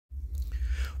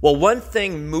Well, one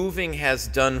thing moving has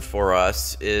done for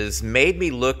us is made me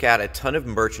look at a ton of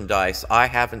merchandise I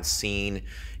haven't seen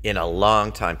in a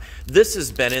long time. This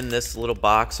has been in this little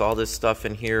box, all this stuff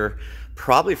in here,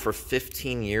 probably for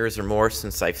 15 years or more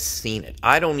since I've seen it.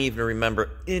 I don't even remember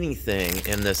anything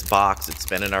in this box. It's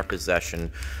been in our possession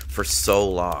for so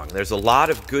long. There's a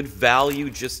lot of good value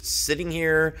just sitting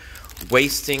here,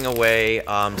 wasting away.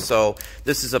 So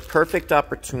this is a perfect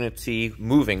opportunity,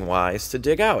 moving-wise, to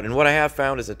dig out. And what I have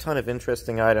found is a ton of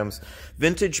interesting items.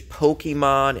 Vintage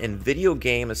Pokemon and video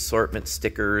game assortment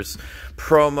stickers,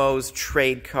 promos,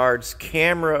 trade cards,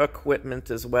 camera equipment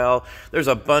as well. There's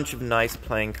a bunch of nice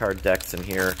playing card decks in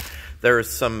here.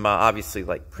 There's some, obviously,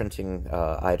 like printing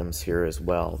items here as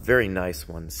well. Very nice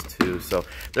ones, too. So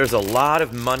there's a lot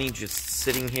of money just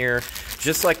sitting here.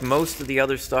 Just like most of the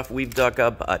other stuff, we've dug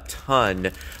up a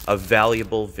ton of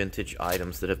valuable vintage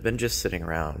items that have been just sitting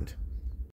around.